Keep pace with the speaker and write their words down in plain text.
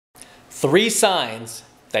3 signs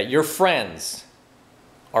that your friends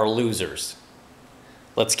are losers.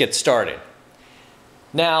 Let's get started.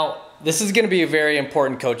 Now, this is going to be a very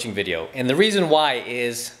important coaching video, and the reason why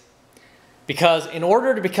is because in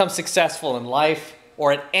order to become successful in life,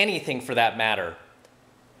 or at anything for that matter,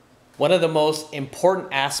 one of the most important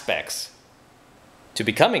aspects to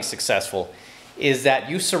becoming successful is that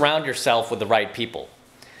you surround yourself with the right people.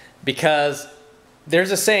 Because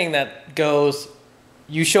there's a saying that goes,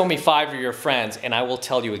 you show me 5 of your friends and I will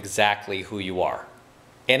tell you exactly who you are.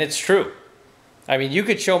 And it's true. I mean, you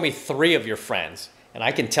could show me 3 of your friends and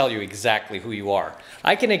I can tell you exactly who you are.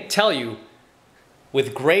 I can tell you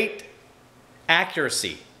with great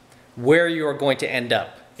accuracy where you are going to end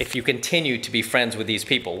up if you continue to be friends with these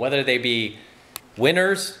people, whether they be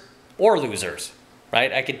winners or losers,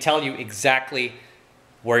 right? I can tell you exactly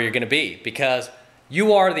where you're going to be because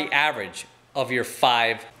you are the average of your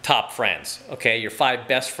 5 top friends, okay? Your 5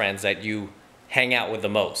 best friends that you hang out with the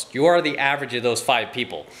most. You are the average of those 5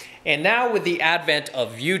 people. And now with the advent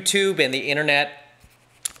of YouTube and the internet,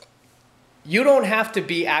 you don't have to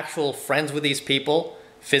be actual friends with these people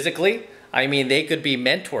physically. I mean, they could be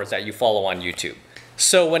mentors that you follow on YouTube.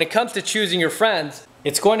 So when it comes to choosing your friends,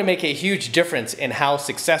 it's going to make a huge difference in how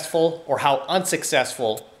successful or how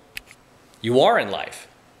unsuccessful you are in life,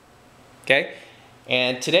 okay?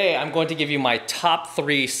 And today I'm going to give you my top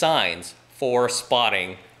 3 signs for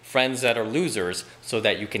spotting friends that are losers so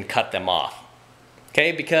that you can cut them off,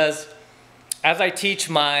 okay? Because as I teach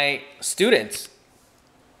my students,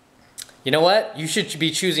 you know what? You should be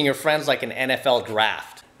choosing your friends like an NFL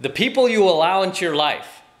draft. The people you allow into your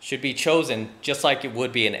life should be chosen just like it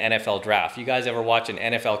would be an NFL draft. You guys ever watch an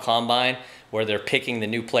NFL combine where they're picking the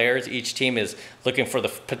new players? Each team is looking for the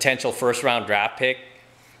potential first-round draft pick.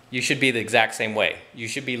 You should be the exact same way. You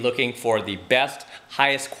should be looking for the best,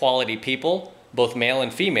 highest quality people, both male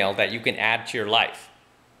and female, that you can add to your life.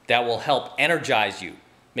 That will help energize you,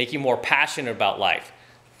 make you more passionate about life,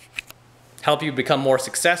 help you become more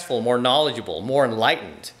successful, more knowledgeable, more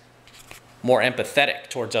enlightened, more empathetic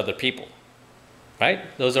towards other people.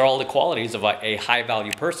 Right? Those are all the qualities of a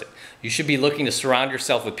high-value person. You should be looking to surround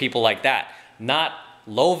yourself with people like that, not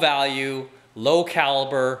low value, low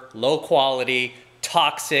caliber, low quality,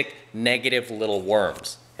 toxic, negative little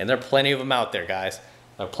worms. And there are plenty of them out there, guys.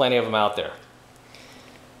 There are plenty of them out there.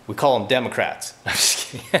 We call them Democrats. I'm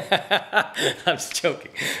just kidding. I'm just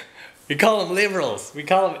joking. We call them liberals. We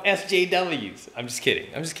call them SJWs. I'm just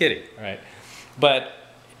kidding. I'm just kidding. All right. But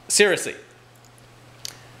seriously,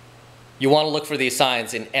 you want to look for these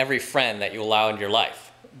signs in every friend that you allow into your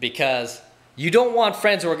life, because you don't want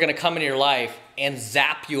friends who are going to come into your life and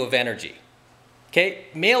zap you of energy. Okay,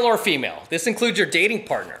 male or female. This includes your dating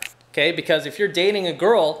partner. Okay, because if you're dating a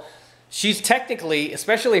girl, she's technically,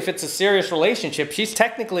 especially if it's a serious relationship, she's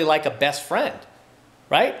technically like a best friend,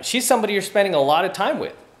 right? She's somebody you're spending a lot of time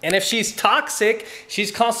with. And if she's toxic,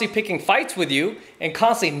 she's constantly picking fights with you and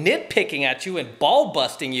constantly nitpicking at you and ball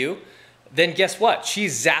busting you, then guess what?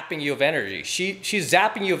 She's zapping you of energy. She's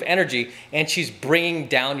zapping you of energy and she's bringing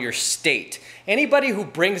down your state. Anybody who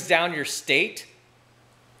brings down your state,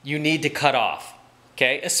 you need to cut off,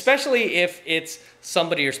 okay? Especially if it's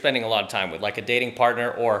somebody you're spending a lot of time with, like a dating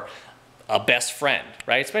partner or a best friend,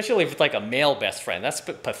 right? Especially if it's like a male best friend. That's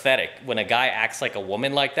pathetic. When a guy acts like a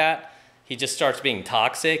woman like that, he just starts being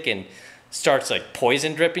toxic and starts like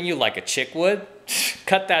poison dripping you like a chick would.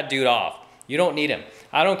 Cut that dude off. You don't need him.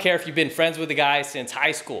 I don't care if you've been friends with the guy since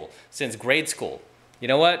high school, since grade school. You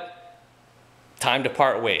know what? Time to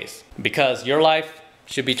part ways, because your life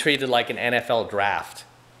should be treated like an NFL draft.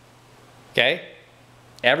 Okay?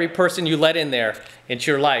 Every person you let in there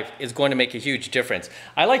into your life is going to make a huge difference.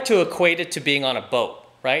 I like to equate it to being on a boat,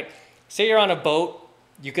 right? Say you're on a boat,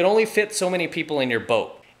 you can only fit so many people in your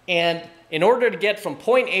boat. And in order to get from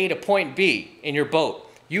point A to point B in your boat,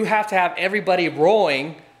 you have to have everybody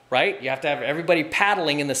rowing, right? You have to have everybody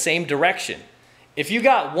paddling in the same direction. If you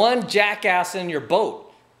got one jackass in your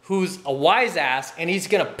boat who's a wise ass and he's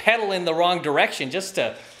gonna pedal in the wrong direction just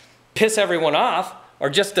to piss everyone off, or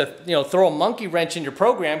just to, you know, throw a monkey wrench in your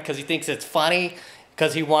program because he thinks it's funny,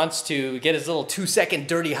 because he wants to get his little 2-second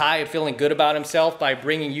dirty high of feeling good about himself by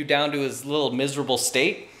bringing you down to his little miserable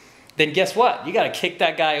state, then guess what? You gotta kick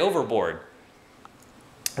that guy overboard.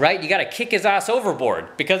 Right? You got to kick his ass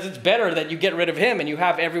overboard, because it's better that you get rid of him and you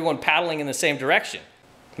have everyone paddling in the same direction.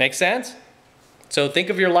 Make sense? So think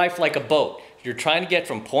of your life like a boat. You're trying to get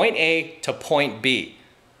from point A to point B.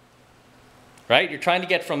 Right? You're trying to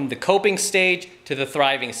get from the coping stage to the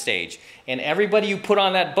thriving stage. And everybody you put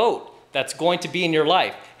on that boat that's going to be in your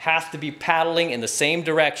life has to be paddling in the same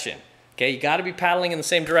direction. Okay? You got to be paddling in the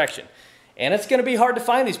same direction. And it's gonna be hard to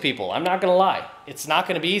find these people. I'm not gonna lie. It's not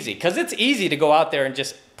gonna be easy, because it's easy to go out there and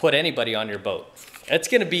just put anybody on your boat. It's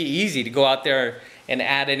gonna be easy to go out there and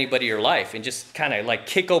add anybody to your life and just kind of like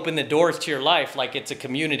kick open the doors to your life like it's a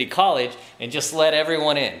community college and just let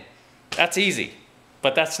everyone in. That's easy,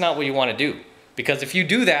 but that's not what you wanna do. Because if you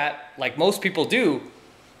do that, like most people do,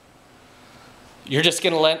 you're just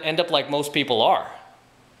gonna end up like most people are,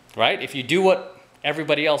 right? If you do what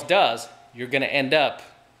everybody else does, you're gonna end up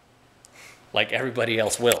like everybody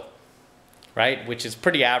else will, right? Which is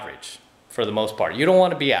pretty average for the most part. You don't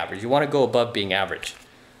wanna be average, you wanna go above being average,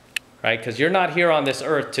 right? Because you're not here on this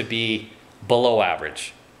earth to be below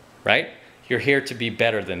average, right? You're here to be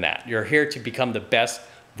better than that. You're here to become the best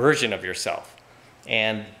version of yourself.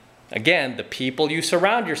 And again, the people you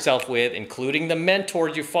surround yourself with, including the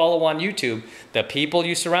mentors you follow on YouTube, the people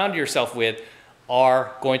you surround yourself with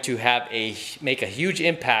are going to make a huge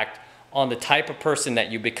impact on the type of person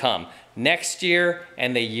that you become next year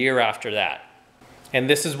and the year after that. And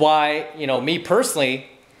this is why, you know, me personally,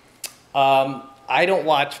 I don't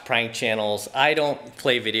watch prank channels. I don't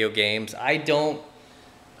play video games. I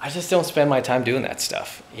just don't spend my time doing that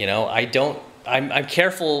stuff. You know, I'm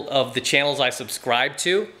careful of the channels I subscribe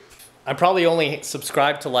to. I'm probably only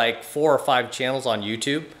subscribed to like 4 or 5 channels on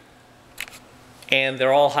YouTube, and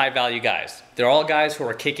they're all high value guys. They're all guys who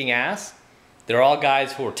are kicking ass. They're all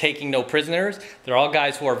guys who are taking no prisoners. They're all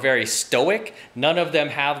guys who are very stoic. None of them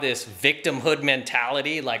have this victimhood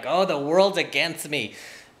mentality like, oh, the world's against me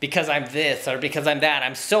because I'm this or because I'm that.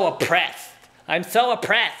 I'm so oppressed. I'm so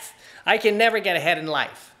oppressed. I can never get ahead in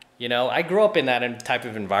life. You know, I grew up in that type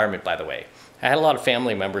of environment, by the way. I had a lot of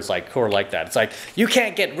family members who are like that. It's like, you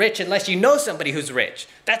can't get rich unless you know somebody who's rich.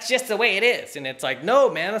 That's just the way it is. And it's like,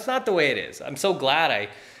 no, man, that's not the way it is. I'm so glad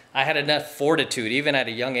I had enough fortitude, even at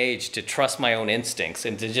a young age, to trust my own instincts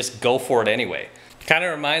and to just go for it anyway. Kind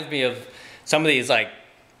of reminds me of some of these like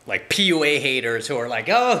PUA haters who are like,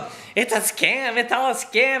 oh, it's a scam. It's all a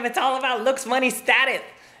scam. It's all about looks, money, status.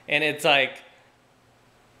 And it's like,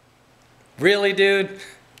 really, dude?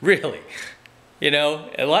 Really? You know,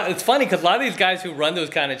 it's funny because a lot of these guys who run those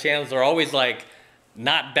kind of channels are always like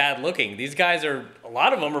not bad looking. These guys a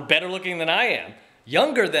lot of them are better looking than I am,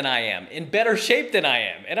 younger than I am, in better shape than I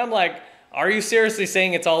am. And I'm like, are you seriously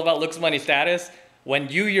saying it's all about looks, money, status when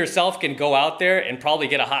you yourself can go out there and probably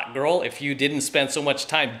get a hot girl if you didn't spend so much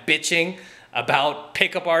time bitching about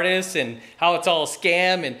pickup artists and how it's all a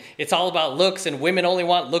scam and it's all about looks and women only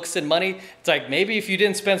want looks and money? It's like, maybe if you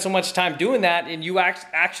didn't spend so much time doing that and you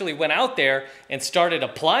actually went out there and started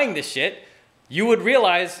applying this shit, you would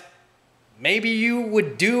realize maybe you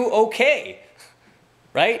would do okay,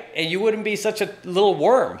 right? And you wouldn't be such a little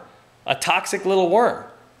worm, a toxic little worm.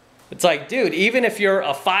 It's like, dude, even if you're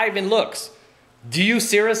a 5 in looks, do you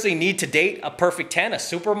seriously need to date a perfect 10, a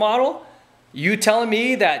supermodel? You telling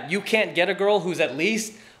me that you can't get a girl who's at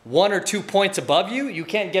least 1 or 2 points above you? You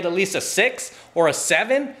can't get at least a 6 or a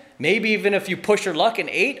 7? Maybe even if you push your luck, an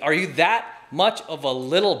 8? Are you that much of a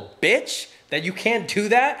little bitch that you can't do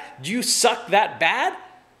that? Do you suck that bad?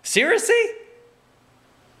 Seriously?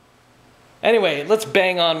 Anyway, let's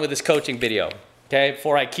bang on with this coaching video, okay,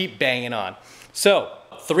 before I keep banging on. So,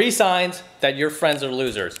 3 signs that your friends are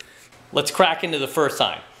losers. Let's crack into the first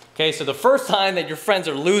sign. Okay, so the first sign that your friends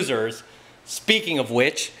are losers, speaking of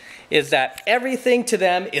which, is that everything to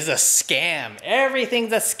them is a scam.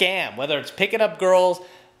 Everything's a scam, whether it's picking up girls,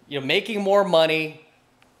 you know, making more money,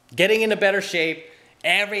 getting into better shape.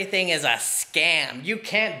 Everything is a scam. You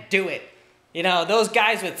can't do it. You know, those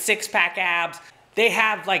guys with 6-pack abs, they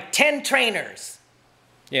have like 10 trainers.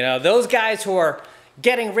 You know, those guys who are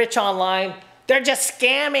getting rich online, they're just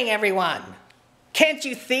scamming everyone. Can't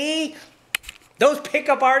you see? Those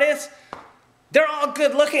pickup artists, they're all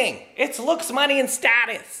good looking. It's looks, money, and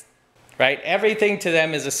status, right? Everything to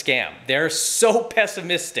them is a scam. They're so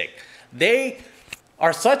pessimistic. They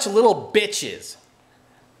are such little bitches.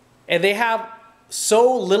 And they have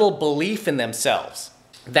so little belief in themselves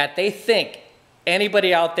that they think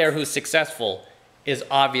anybody out there who's successful is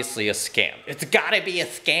obviously a scam. It's gotta be a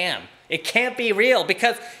scam. It can't be real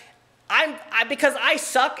because because I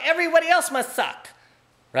suck, everybody else must suck.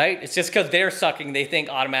 Right? It's just because they're sucking, they think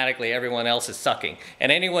automatically everyone else is sucking.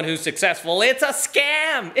 And anyone who's successful, it's a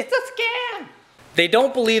scam. It's a scam. They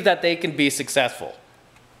don't believe that they can be successful.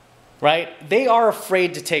 Right? They are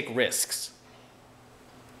afraid to take risks.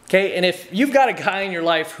 Okay? And if you've got a guy in your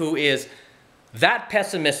life who is that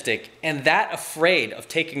pessimistic and that afraid of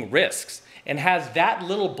taking risks and has that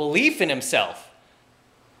little belief in himself,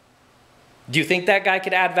 do you think that guy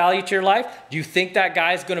could add value to your life? Do you think that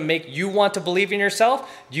guy is going to make you want to believe in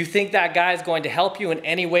yourself? Do you think that guy is going to help you in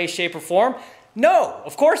any way, shape, or form? No,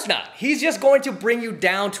 of course not. He's just going to bring you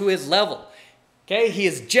down to his level. Okay, he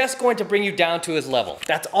is just going to bring you down to his level.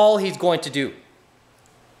 That's all he's going to do.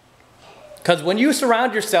 Because when you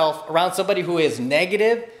surround yourself around somebody who is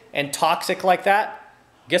negative and toxic like that,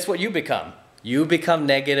 guess what you become? You become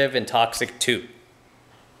negative and toxic too.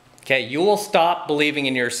 Okay, you will stop believing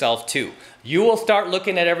in yourself too. You will start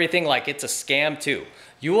looking at everything like it's a scam too.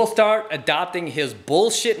 You will start adopting his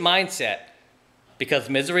bullshit mindset because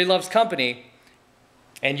misery loves company,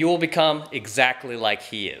 and you will become exactly like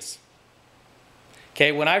he is.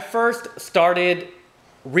 Okay, when I first started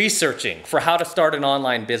researching for how to start an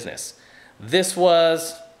online business, this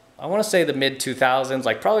was, I want to say the mid 2000s,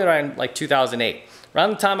 like probably around like 2008,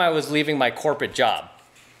 around the time I was leaving my corporate job.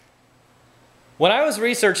 When I was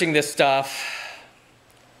researching this stuff,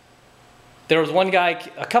 there was one guy,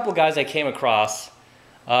 a couple guys I came across.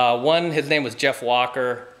 One, his name was Jeff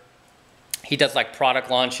Walker. He does like product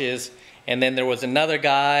launches. And then there was another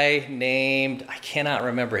guy named, I cannot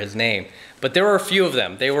remember his name, but there were a few of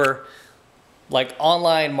them. They were like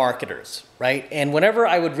online marketers, right? And whenever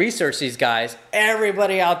I would research these guys,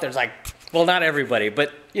 everybody out there's like, well, not everybody,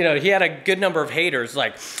 but you know, he had a good number of haters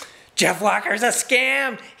like, Jeff Walker's a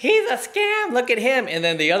scam. He's a scam. Look at him. And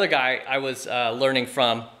then the other guy I was learning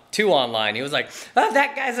from too online, he was like, oh,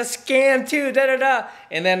 that guy's a scam too, da da da.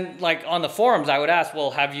 And then like on the forums, I would ask,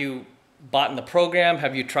 well, have you bought in the program?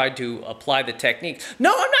 Have you tried to apply the techniques?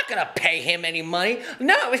 No, I'm not gonna pay him any money.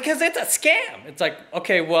 No, because it's a scam. It's like,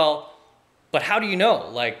 okay, well, but how do you know?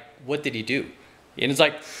 Like, what did he do? And it's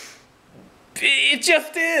like, it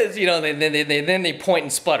just is, you know, then they point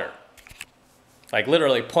and sputter. Like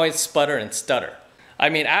literally point, sputter, and stutter. I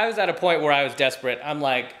mean, I was at a point where I was desperate. I'm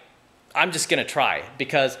like, I'm just gonna try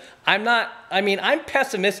because I'm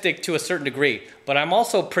pessimistic to a certain degree, but I'm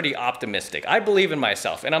also pretty optimistic. I believe in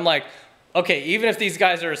myself. And I'm like, okay, even if these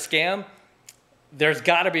guys are a scam, there's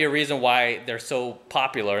gotta be a reason why they're so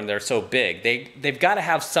popular and they're so big. They've gotta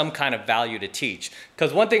have some kind of value to teach.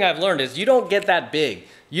 Because one thing I've learned is you don't get that big.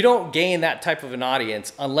 You don't gain that type of an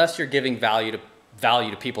audience unless you're giving value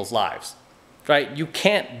to people's lives. Right? You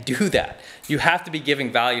can't do that. You have to be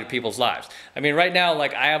giving value to people's lives. I mean, right now,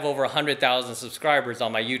 like I have over 100,000 subscribers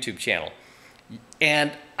on my YouTube channel.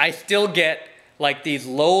 And I still get like these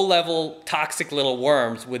low-level toxic little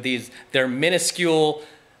worms with their minuscule,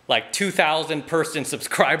 like 2,000 person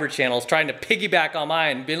subscriber channels trying to piggyback on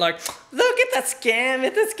mine and being like, look at the scam,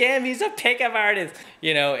 it's a scam, he's a pickup artist.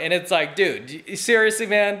 You know, and it's like, dude, seriously,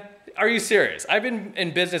 man? Are you serious? I've been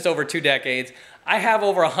in business over 2 decades. I have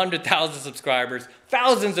over 100,000 subscribers,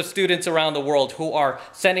 thousands of students around the world who are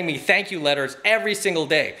sending me thank you letters every single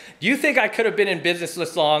day. Do you think I could have been in business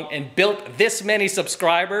this long and built this many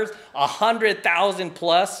subscribers, 100,000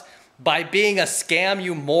 plus, by being a scam,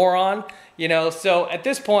 you moron? You know, so at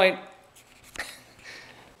this point,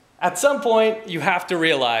 at some point, you have to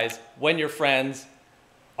realize when your friends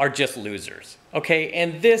are just losers, okay?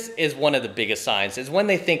 And this is one of the biggest signs, is when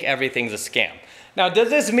they think everything's a scam. Now, does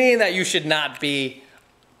this mean that you should not be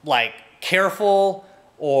like careful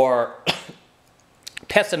or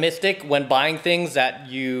pessimistic when buying things that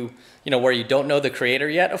you know, where you don't know the creator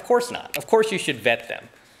yet? Of course not. Of course you should vet them,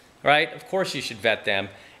 right? Of course you should vet them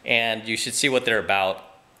and you should see what they're about.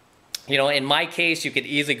 You know, in my case, you could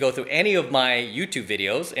easily go through any of my YouTube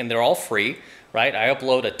videos and they're all free, right? I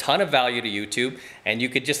upload a ton of value to YouTube and you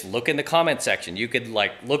could just look in the comment section. You could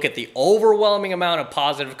like look at the overwhelming amount of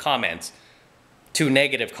positive comments to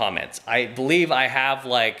negative comments. I believe I have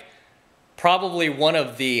like probably one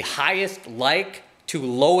of the highest like to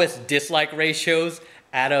lowest dislike ratios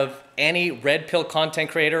out of any red pill content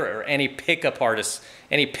creator or any pickup artist,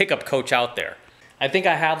 any pickup coach out there. I think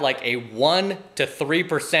I have like a 1 to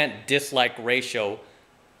 3% dislike ratio,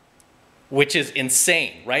 which is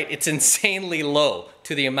insane, right? It's insanely low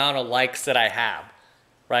to the amount of likes that I have,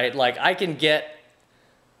 right? Like I can get,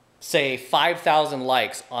 say, 5,000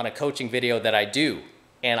 likes on a coaching video that I do,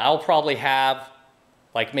 and I'll probably have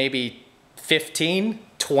like maybe 15,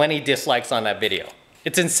 20 dislikes on that video.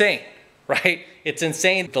 It's insane, right? It's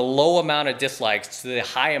insane the low amount of dislikes to the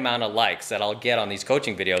high amount of likes that I'll get on these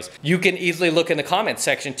coaching videos. You can easily look in the comments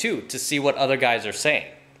section too to see what other guys are saying,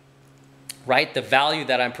 right? The value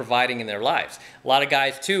that I'm providing in their lives. A lot of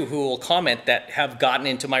guys too who will comment that have gotten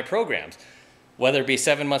into my programs, whether it be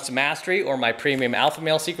 7 Months to Mastery or my Premium Alpha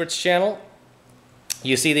Male Secrets channel.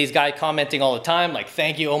 You see these guys commenting all the time like,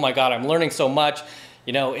 thank you, oh my God, I'm learning so much.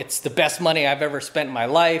 You know, it's the best money I've ever spent in my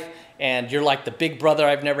life. and you're like the big brother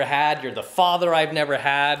I've never had, you're the father I've never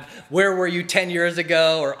had, where were you 10 years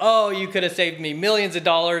ago, or oh, you could have saved me millions of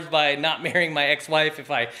dollars by not marrying my ex-wife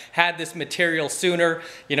if I had this material sooner,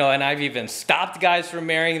 you know, and I've even stopped guys from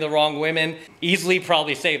marrying the wrong women, easily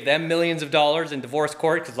probably saved them millions of dollars in divorce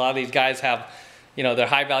court, because a lot of these guys have, you know, they're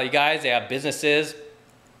high value guys, they have businesses,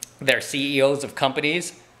 they're CEOs of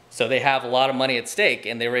companies, so they have a lot of money at stake,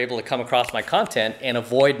 and they were able to come across my content and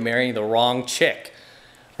avoid marrying the wrong chick,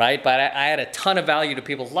 right? But I had a ton of value to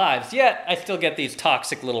people's lives, yet I still get these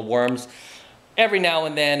toxic little worms every now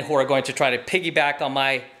and then who are going to try to piggyback on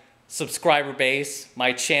my subscriber base,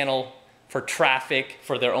 my channel, for traffic,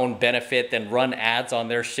 for their own benefit, then run ads on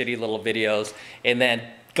their shitty little videos, and then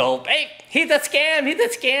go, hey, he's a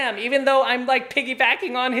scam, even though I'm like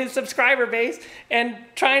piggybacking on his subscriber base and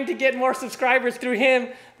trying to get more subscribers through him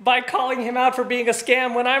by calling him out for being a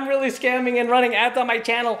scam when I'm really scamming and running ads on my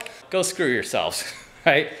channel. Go screw yourselves,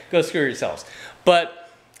 right? Go screw yourselves. But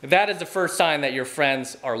that is the first sign that your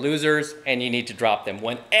friends are losers and you need to drop them.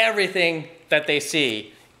 When everything that they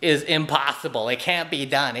see is impossible, it can't be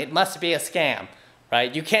done, it must be a scam,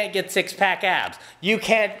 right? You can't get six-pack abs. You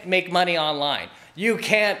can't make money online. You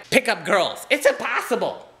can't pick up girls. It's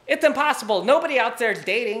impossible. It's impossible. Nobody out there is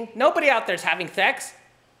dating. Nobody out there is having sex.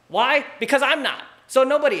 Why? Because I'm not. So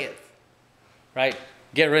nobody is, right?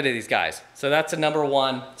 Get rid of these guys. So that's the number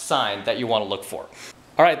one sign that you want to look for.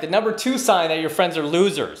 All right, the number two sign that your friends are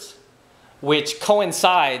losers, which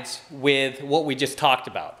coincides with what we just talked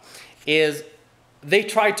about, is they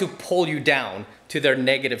try to pull you down to their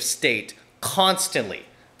negative state constantly.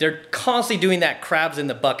 They're constantly doing that crabs in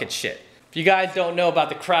the bucket shit. If you guys don't know about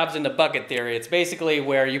the crabs in the bucket theory, it's basically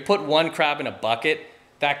where you put one crab in a bucket,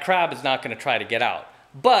 that crab is not going to try to get out.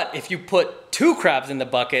 But if you put two crabs in the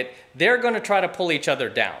bucket, they're going to try to pull each other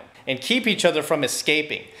down and keep each other from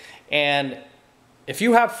escaping. And if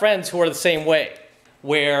you have friends who are the same way,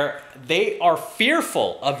 where they are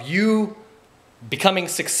fearful of you becoming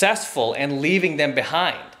successful and leaving them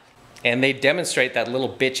behind, and they demonstrate that little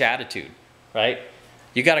bitch attitude, right?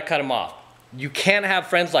 You got to cut them off. You can't have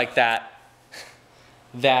friends like that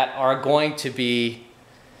that are going to be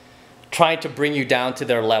trying to bring you down to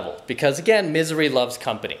their level. Because again, misery loves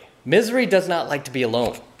company. Misery does not like to be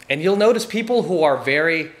alone. And you'll notice people who are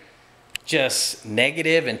very just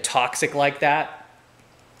negative and toxic like that,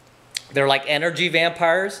 they're like energy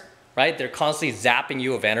vampires, right? They're constantly zapping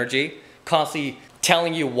you of energy, constantly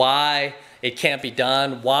telling you why it can't be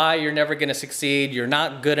done, why you're never gonna succeed, you're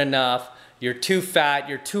not good enough, you're too fat,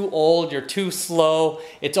 you're too old, you're too slow,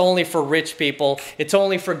 it's only for rich people, it's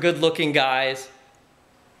only for good-looking guys,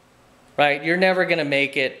 right? You're never gonna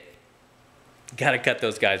make it. You gotta cut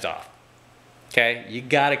those guys off, okay? You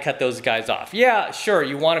gotta cut those guys off. Yeah, sure,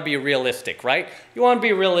 you wanna be realistic, right? You wanna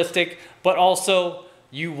be realistic, but also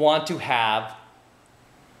you want to have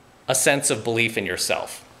a sense of belief in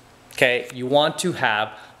yourself, okay? You want to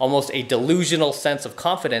have almost a delusional sense of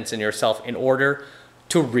confidence in yourself in order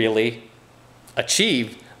to really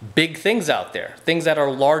achieve big things out there, things that are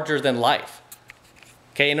larger than life.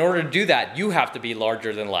 Okay, in order to do that, you have to be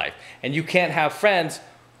larger than life. And you can't have friends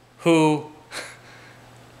who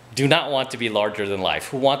do not want to be larger than life,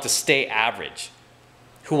 who want to stay average,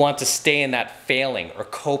 who want to stay in that failing or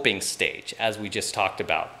coping stage, as we just talked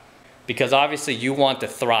about. Because obviously you want to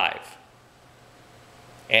thrive.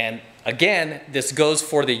 And again, this goes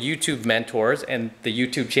for the YouTube mentors and the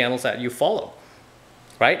YouTube channels that you follow.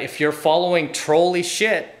 Right? If you're following trolly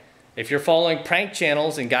shit, if you're following prank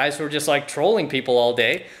channels and guys who are just like trolling people all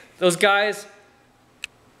day, those guys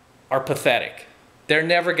are pathetic. They're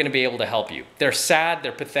never going to be able to help you. They're sad,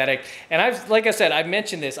 they're pathetic. And like I said, I've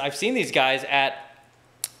mentioned this, I've seen these guys at,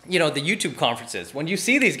 you know, the YouTube conferences. When you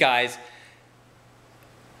see these guys,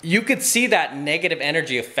 you could see that negative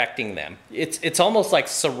energy affecting them. It's almost like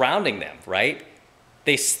surrounding them, right?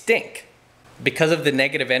 They stink because of the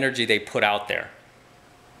negative energy they put out there.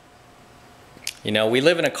 You know, we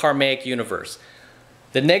live in a karmic universe.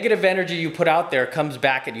 The negative energy you put out there comes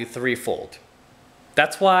back at you threefold.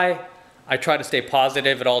 That's why I try to stay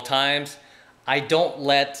positive at all times. I don't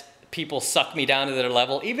let people suck me down to their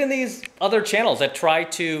level. Even these other channels that try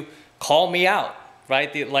to call me out,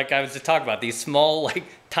 right? Like I was just talking about, these small, like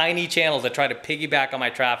tiny channels that try to piggyback on my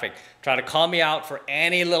traffic, try to call me out for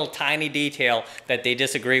any little tiny detail that they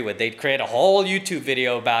disagree with. They'd create a whole YouTube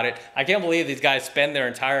video about it. I can't believe these guys spend their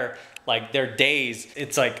entire, like their days,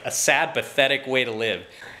 it's like a sad, pathetic way to live.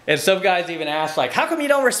 And some guys even ask like, how come you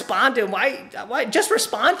don't respond to them? Why just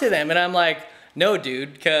respond to them? And I'm like, no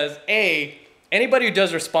dude, because anybody who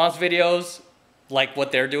does response videos like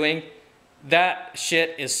what they're doing, that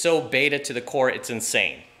shit is so beta to the core, it's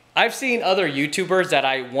insane. I've seen other YouTubers that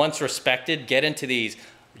I once respected get into these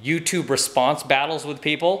YouTube response battles with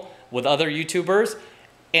people, with other YouTubers,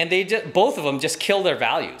 and both of them just kill their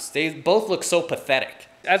values. They both look so pathetic.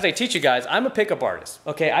 As I teach you guys, I'm a pickup artist,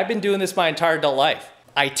 okay? I've been doing this my entire adult life.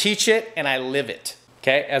 I teach it and I live it,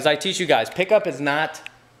 okay? As I teach you guys, pickup is not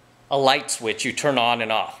a light switch you turn on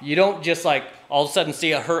and off. You don't just like all of a sudden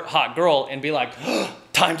see a hot girl and be like, oh,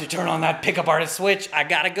 time to turn on that pickup artist switch, I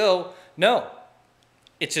gotta go. No,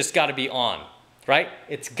 it's just gotta be on, right?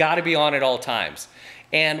 It's gotta be on at all times.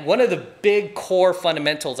 And one of the big core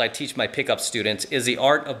fundamentals I teach my pickup students is the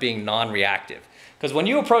art of being non-reactive. Because when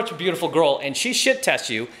you approach a beautiful girl and she shit tests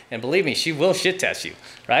you, and believe me, she will shit test you,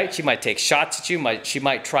 right? She might take shots at you, she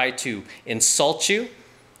might try to insult you.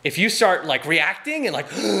 If you start like reacting and like,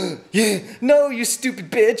 yeah, no, you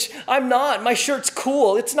stupid bitch, I'm not, my shirt's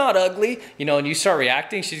cool, it's not ugly, you know, and you start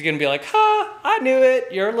reacting, she's gonna be like, ha, I knew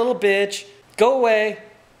it, you're a little bitch, go away,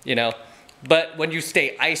 you know. But when you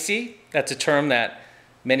stay icy, that's a term that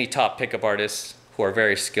many top pickup artists who are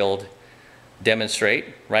very skilled demonstrate,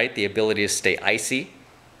 right? The ability to stay icy,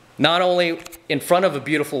 not only in front of a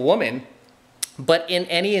beautiful woman, but in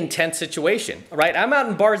any intense situation, right? I'm out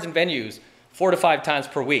in bars and venues 4 to 5 times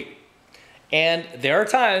per week. And there are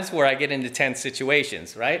times where I get into tense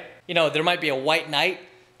situations, right? You know, there might be a white knight,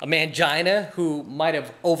 a mangina who might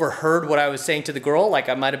have overheard what I was saying to the girl, like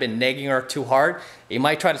I might have been nagging her too hard. He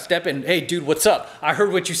might try to step in, hey dude, what's up? I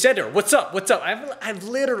heard what you said to her, what's up, what's up? I've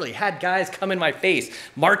literally had guys come in my face,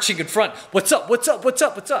 marching in front, what's up, what's up, what's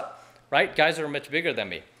up, what's up? Right? Guys that are much bigger than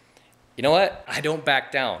me. You know what? I don't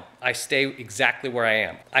back down. I stay exactly where I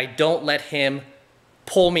am. I don't let him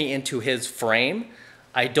pull me into his frame.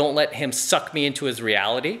 I don't let him suck me into his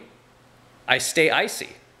reality. I stay icy.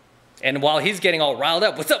 And while he's getting all riled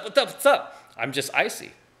up, what's up, what's up, what's up? I'm just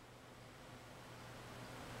icy.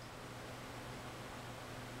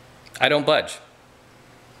 I don't budge.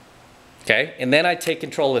 Okay? And then I take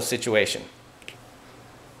control of the situation.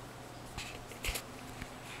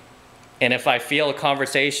 And if I feel a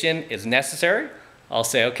conversation is necessary, I'll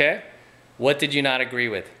say, okay, what did you not agree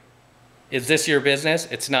with? Is this your business?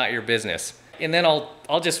 It's not your business. And then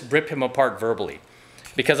I'll just rip him apart verbally.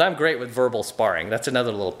 Because I'm great with verbal sparring. That's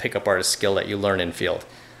another little pickup artist skill that you learn in field.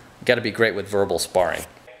 You gotta be great with verbal sparring.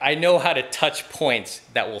 I know how to touch points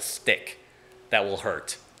that will stick, that will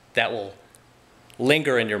hurt, that will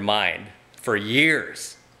linger in your mind for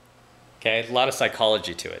years. Okay, a lot of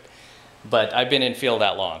psychology to it. But I've been in field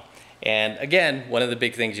that long. And again, one of the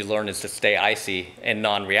big things you learn is to stay icy and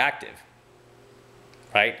non-reactive.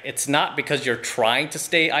 Right? It's not because you're trying to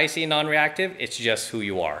stay icy and non-reactive, it's just who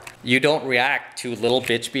you are. You don't react to little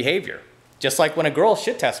bitch behavior. Just like when a girl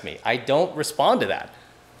shit tests me, I don't respond to that,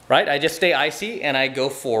 right? I just stay icy and I go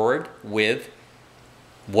forward with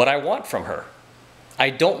what I want from her. I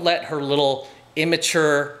don't let her little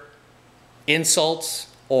immature insults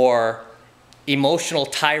or emotional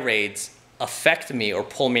tirades affect me or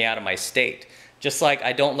pull me out of my state. Just like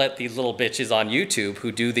I don't let these little bitches on YouTube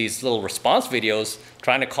who do these little response videos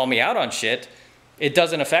trying to call me out on shit, it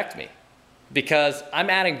doesn't affect me because I'm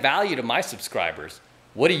adding value to my subscribers.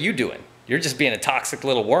 What are you doing? You're just being a toxic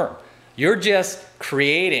little worm. You're just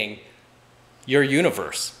creating your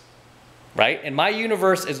universe, right? And my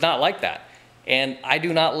universe is not like that. And I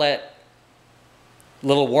do not let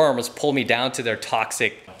little worms pull me down to their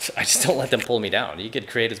toxic, I just don't let them pull me down. You could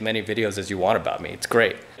create as many videos as you want about me. It's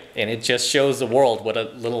great. And it just shows the world what a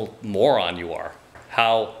little moron you are,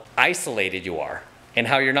 how isolated you are, and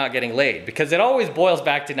how you're not getting laid. Because it always boils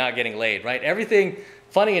back to not getting laid, right? Everything,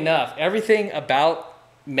 funny enough, everything about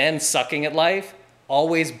men sucking at life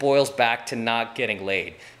always boils back to not getting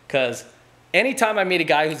laid. Because anytime I meet a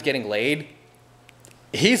guy who's getting laid,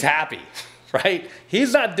 he's happy, right?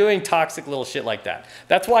 He's not doing toxic little shit like that.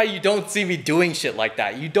 That's why you don't see me doing shit like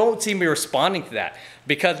that. You don't see me responding to that.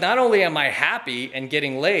 Because not only am I happy and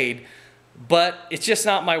getting laid, but it's just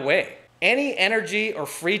not my way. Any energy or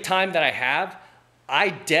free time that I have, I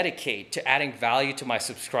dedicate to adding value to my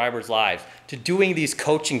subscribers' lives, to doing these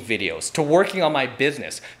coaching videos, to working on my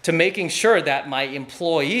business, to making sure that my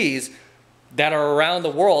employees that are around the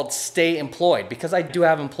world stay employed, because I do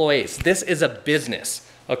have employees. This is a business,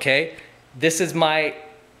 okay? This is my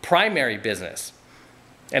primary business.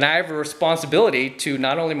 And I have a responsibility to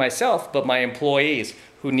not only myself, but my employees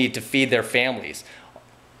who need to feed their families.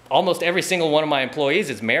 Almost every single one of my employees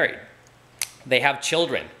is married. They have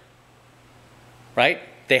children, right?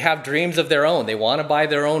 They have dreams of their own. They want to buy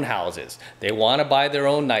their own houses. They want to buy their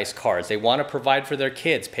own nice cars. They want to provide for their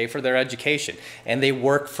kids, pay for their education, and they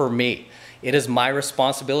work for me. It is my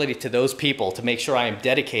responsibility to those people to make sure I am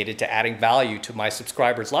dedicated to adding value to my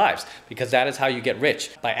subscribers' lives, because that is how you get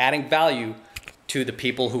rich, by adding value to the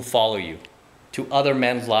people who follow you, to other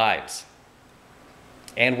men's lives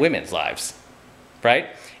and women's lives, right?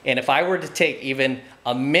 And if I were to take even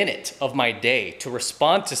a minute of my day to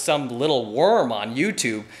respond to some little worm on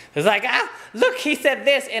YouTube who's like, look, he said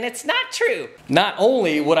this and it's not true. Not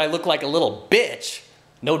only would I look like a little bitch,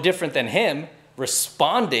 no different than him,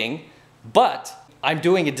 responding, but I'm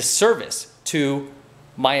doing a disservice to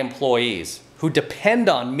my employees who depend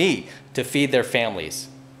on me to feed their families,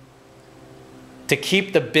 to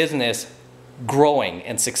keep the business growing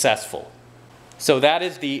and successful. So that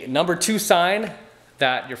is the number 2 sign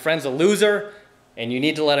that your friend's a loser and you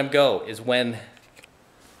need to let him go, is when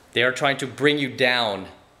they are trying to bring you down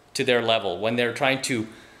to their level, when they're trying to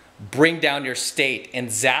bring down your state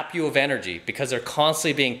and zap you of energy, because they're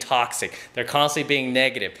constantly being toxic, they're constantly being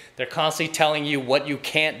negative, they're constantly telling you what you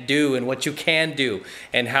can't do and what you can do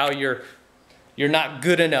and how you're not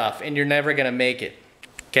good enough and you're never gonna make it,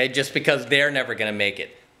 okay? Just because they're never gonna make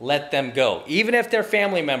it. Let them go. Even if they're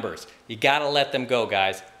family members, you gotta let them go,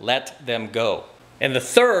 guys. Let them go. And the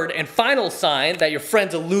third and final sign that your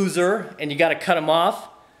friend's a loser and you gotta cut him off,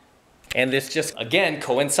 and this just, again,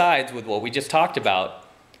 coincides with what we just talked about,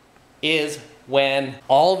 is when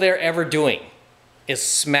all they're ever doing is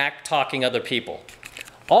smack talking other people.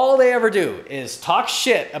 All they ever do is talk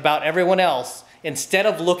shit about everyone else instead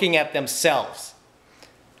of looking at themselves.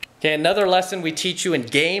 Okay, another lesson we teach you in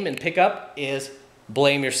game and pickup is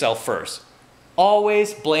blame yourself first.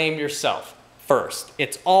 Always blame yourself first.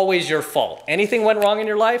 It's always your fault. Anything went wrong in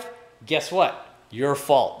your life, guess what? Your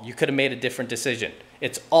fault. You could have made a different decision.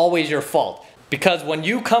 It's always your fault. Because when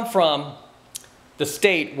you come from the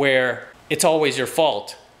state where it's always your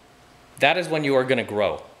fault, that is when you are going to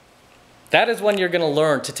grow. That is when you're going to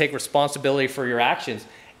learn to take responsibility for your actions.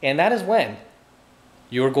 And that is when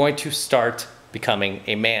you are going to start becoming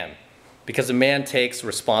a man. Because a man takes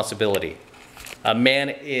responsibility. A man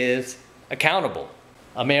is accountable.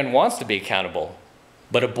 A man wants to be accountable.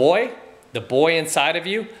 But a boy, the boy inside of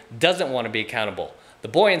you, doesn't want to be accountable. The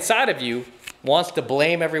boy inside of you wants to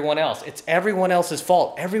blame everyone else. It's everyone else's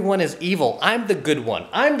fault. Everyone is evil. I'm the good one.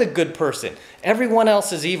 I'm the good person. Everyone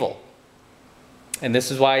else is evil. And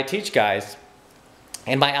this is why I teach guys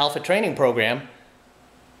in my alpha training program,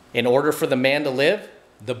 in order for the man to live,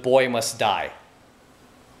 the boy must die.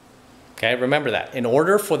 Okay, remember that. In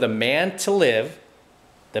order for the man to live,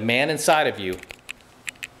 the man inside of you,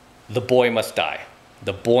 the boy must die.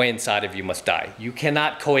 The boy inside of you must die. You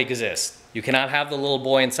cannot coexist. You cannot have the little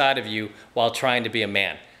boy inside of you while trying to be a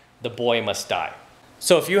man. The boy must die.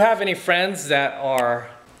 So if you have any friends that are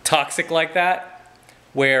toxic like that,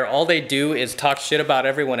 where all they do is talk shit about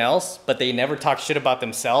everyone else, but they never talk shit about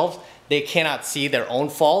themselves, they cannot see their own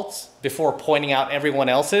faults before pointing out everyone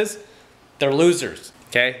else's, they're losers,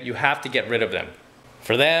 okay? You have to get rid of them.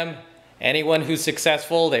 For them, anyone who's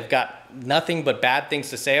successful, they've got nothing but bad things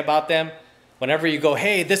to say about them. Whenever you go,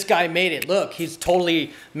 hey, this guy made it, look, he's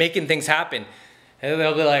totally making things happen. And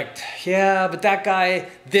they'll be like, yeah, but that guy,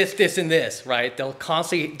 this, and this, right? They'll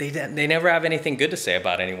constantly, they never have anything good to say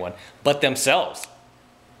about anyone but themselves,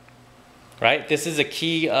 right? This is a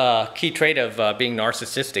key trait of being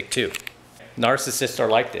narcissistic too. Narcissists are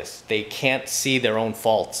like this. They can't see their own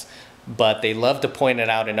faults, but they love to point it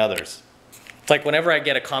out in others. It's like whenever I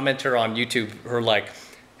get a commenter on YouTube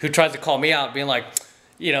who tries to call me out, being like,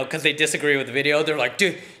 you know, because they disagree with the video, they're like,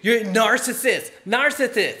 dude, you're a narcissist,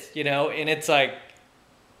 you know, and it's like,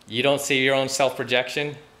 you don't see your own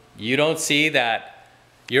self-projection. You don't see that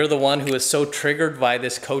you're the one who is so triggered by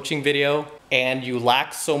this coaching video, and you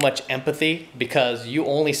lack so much empathy because you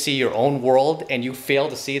only see your own world and you fail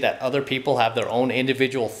to see that other people have their own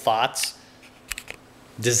individual thoughts,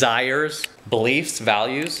 desires, beliefs,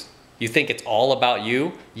 values. You think it's all about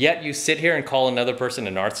you, yet you sit here and call another person a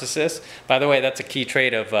narcissist. By the way, that's a key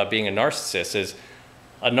trait of being a narcissist, is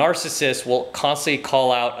a narcissist will constantly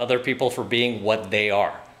call out other people for being what they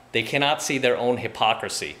are. They cannot see their own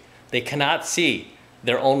hypocrisy. They cannot see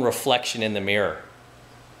their own reflection in the mirror.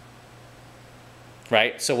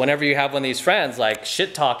 Right? So whenever you have one of these friends like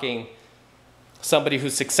shit-talking somebody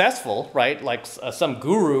who's successful, right, like some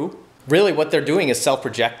guru, really what they're doing is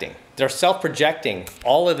self-projecting. They're self-projecting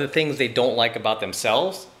all of the things they don't like about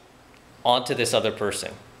themselves onto this other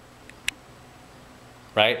person,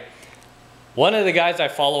 right? One of the guys I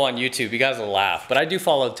follow on YouTube, you guys will laugh, but I do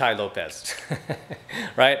follow Tai Lopez,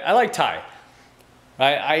 right? I like Tai,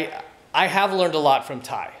 right? I have learned a lot from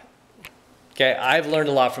Tai. Okay, I've learned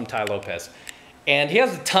a lot from Tai Lopez. And he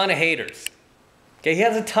has a ton of haters. Okay, he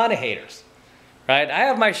has a ton of haters. Right? I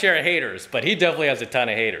have my share of haters, but he definitely has a ton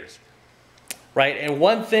of haters. Right? And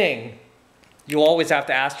one thing you always have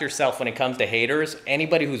to ask yourself when it comes to haters,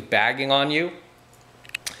 anybody who's bagging on you,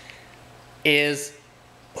 is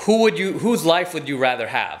whose life would you rather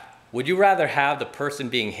have? Would you rather have the person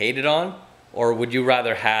being hated on, or would you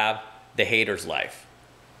rather have the hater's life?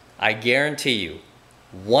 I guarantee you,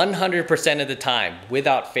 100% of the time,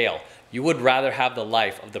 without fail, you would rather have the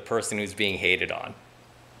life of the person who's being hated on,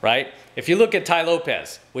 right? If you look at Tai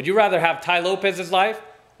Lopez, would you rather have Tai Lopez's life,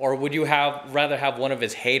 or would you rather have one of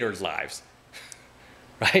his haters' lives?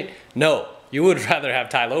 Right? No, you would rather have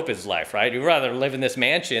Tai Lopez's life, right? You'd rather live in this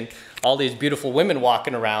mansion, all these beautiful women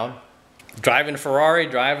walking around, driving a Ferrari,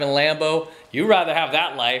 driving a Lambo. You'd rather have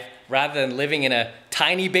that life rather than living in a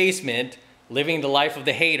tiny basement, living the life of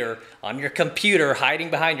the hater on your computer,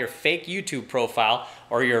 hiding behind your fake YouTube profile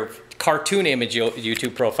or your cartoon image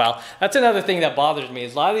YouTube profile. That's another thing that bothers me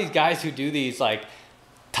is a lot of these guys who do these like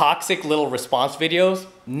toxic little response videos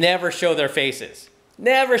never show their faces.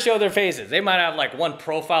 Never show their faces. They might have like one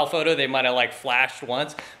profile photo, they might have like flashed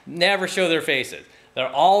once, never show their faces. They're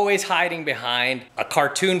always hiding behind a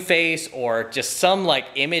cartoon face or just some like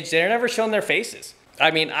image. They're never showing their faces. I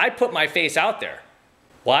mean, I put my face out there.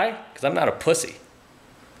 Why? Because I'm not a pussy.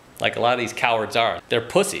 Like a lot of these cowards are. They're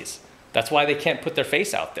pussies. That's why they can't put their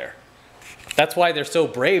face out there. That's why they're so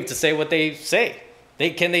brave to say what they say.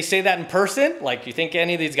 Can they say that in person? Like, you think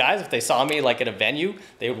any of these guys, if they saw me like at a venue,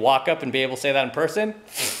 they would walk up and be able to say that in person?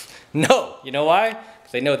 No. You know why?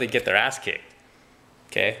 Because they know they'd get their ass kicked.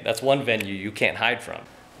 Okay? That's one venue you can't hide from.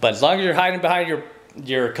 But as long as you're hiding behind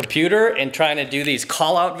your computer and trying to do these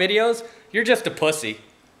call-out videos, you're just a pussy.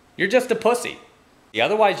 You're just a pussy.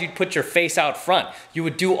 Otherwise, you'd put your face out front. You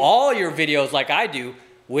would do all your videos like I do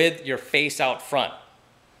with your face out front.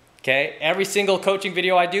 Okay? Every single coaching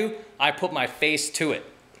video I do, I put my face to it.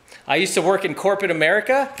 I used to work in corporate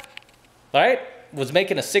America, right? Was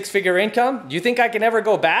making a six-figure income. Do you think I can ever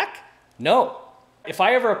go back? No. If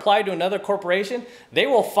I ever apply to another corporation, they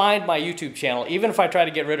will find my YouTube channel. Even if I try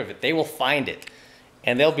to get rid of it, they will find it.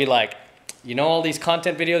 And they'll be like, you know all these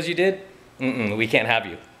content videos you did? We can't have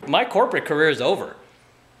you. My corporate career is over,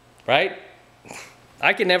 right?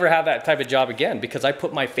 I can never have that type of job again because I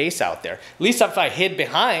put my face out there. At least if I hid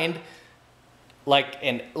behind like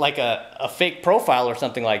a fake profile or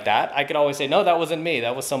something like that, I could always say, no, that wasn't me,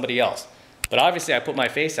 that was somebody else. But obviously I put my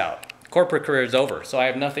face out. Corporate career is over, so I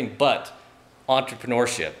have nothing but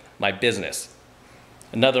entrepreneurship, my business.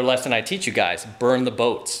 Another lesson I teach you guys, burn the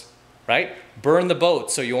boats, right? Burn the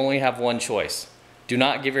boats so you only have one choice. Do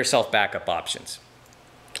not give yourself backup options.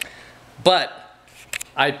 But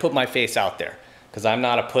I put my face out there because I'm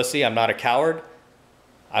not a pussy, I'm not a coward.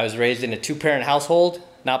 I was raised in a two-parent household,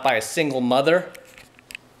 not by a single mother,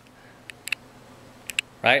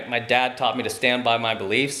 right? My dad taught me to stand by my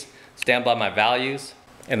beliefs, stand by my values,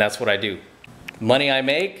 and that's what I do. Money I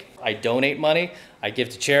make, I donate money, I give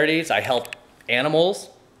to charities, I help animals,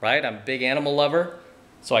 right? I'm a big animal lover,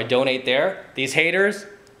 so I donate there. These haters,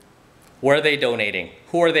 where are they donating?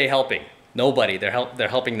 Who are they helping? Nobody, they're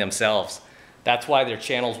helping themselves. That's why their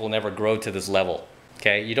channels will never grow to this level,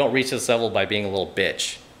 okay? You don't reach this level by being a little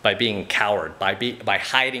bitch, by being a coward, by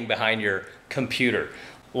hiding behind your computer.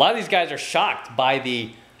 A lot of these guys are shocked by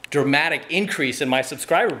the dramatic increase in my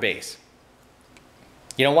subscriber base.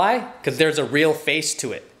 You know why? Because there's a real face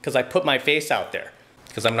to it. Because I put my face out there.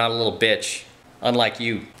 Because I'm not a little bitch, unlike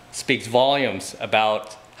you. Speaks volumes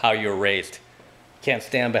about how you're raised. Can't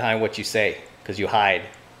stand behind what you say because you hide.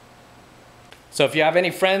 So if you have any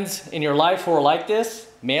friends in your life who are like this,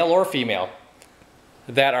 male or female,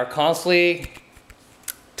 that are constantly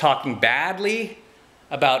talking badly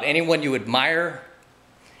about anyone you admire,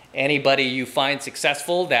 anybody you find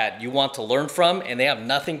successful that you want to learn from, and they have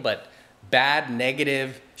nothing but bad,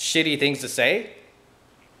 negative, shitty things to say,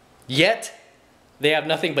 yet they have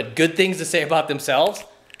nothing but good things to say about themselves,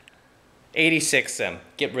 86 them,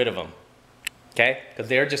 get rid of them, okay? Because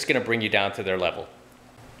they're just gonna bring you down to their level.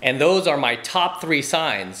 And those are my top 3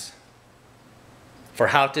 signs for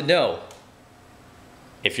how to know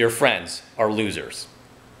if your friends are losers.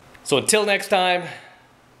 So until next time,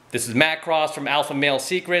 this is Matt Cross from Alpha Male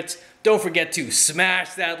Secrets. Don't forget to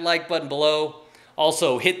smash that like button below.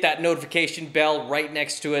 Also hit that notification bell right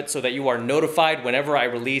next to it so that you are notified whenever I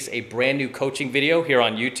release a brand new coaching video here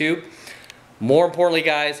on YouTube. More importantly,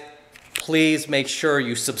 guys, please make sure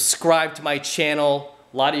you subscribe to my channel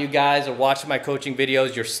A lot of you guys are watching my coaching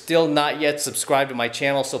videos. You're still not yet subscribed to my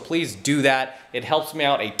channel, so please do that. It helps me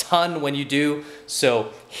out a ton when you do.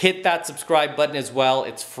 So hit that subscribe button as well.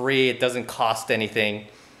 It's free, it doesn't cost anything.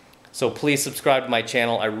 So please subscribe to my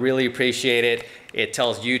channel. I really appreciate it. It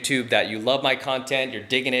tells YouTube that you love my content, you're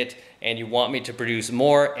digging it, and you want me to produce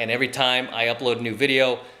more. And every time I upload a new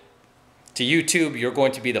video to YouTube, you're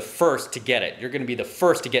going to be the first to get it. You're going to be the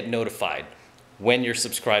first to get notified when you're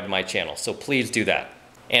subscribed to my channel. So please do that.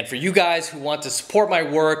 And for you guys who want to support my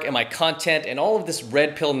work and my content and all of this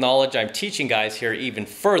red pill knowledge I'm teaching guys here even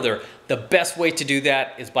further, the best way to do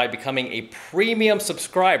that is by becoming a premium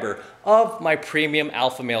subscriber of my Premium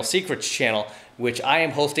Alpha Male Secrets channel, which I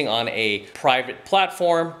am hosting on a private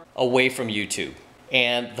platform away from YouTube.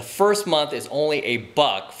 And the first month is only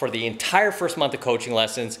 $1 for the entire first month of coaching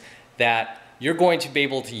lessons that you're going to be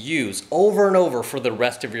able to use over and over for the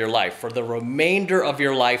rest of your life, for the remainder of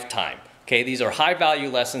your lifetime. Okay, these are high value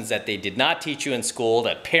lessons that they did not teach you in school,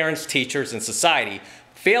 that parents, teachers, and society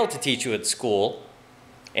failed to teach you at school,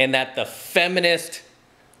 and that the feminist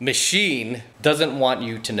machine doesn't want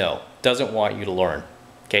you to know, doesn't want you to learn.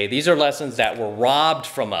 Okay, these are lessons that were robbed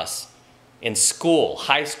from us in school,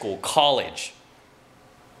 high school, college,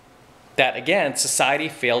 that again, society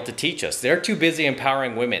failed to teach us. They're too busy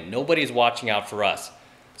empowering women. Nobody's watching out for us.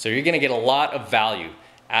 So you're gonna get a lot of value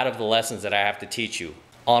out of the lessons that I have to teach you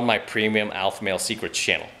on my Premium Alpha Male Secrets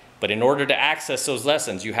channel. But in order to access those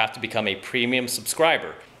lessons, you have to become a premium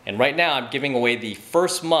subscriber. And right now I'm giving away the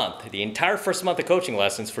first month, the entire first month of coaching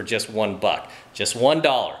lessons for just $1, just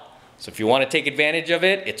 $1. So if you want to take advantage of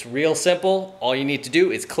it, it's real simple. All you need to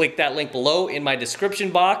do is click that link below in my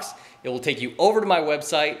description box. It will take you over to my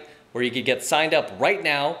website where you can get signed up right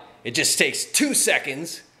now. It just takes 2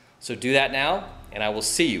 seconds. So do that now, and I will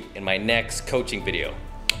see you in my next coaching video.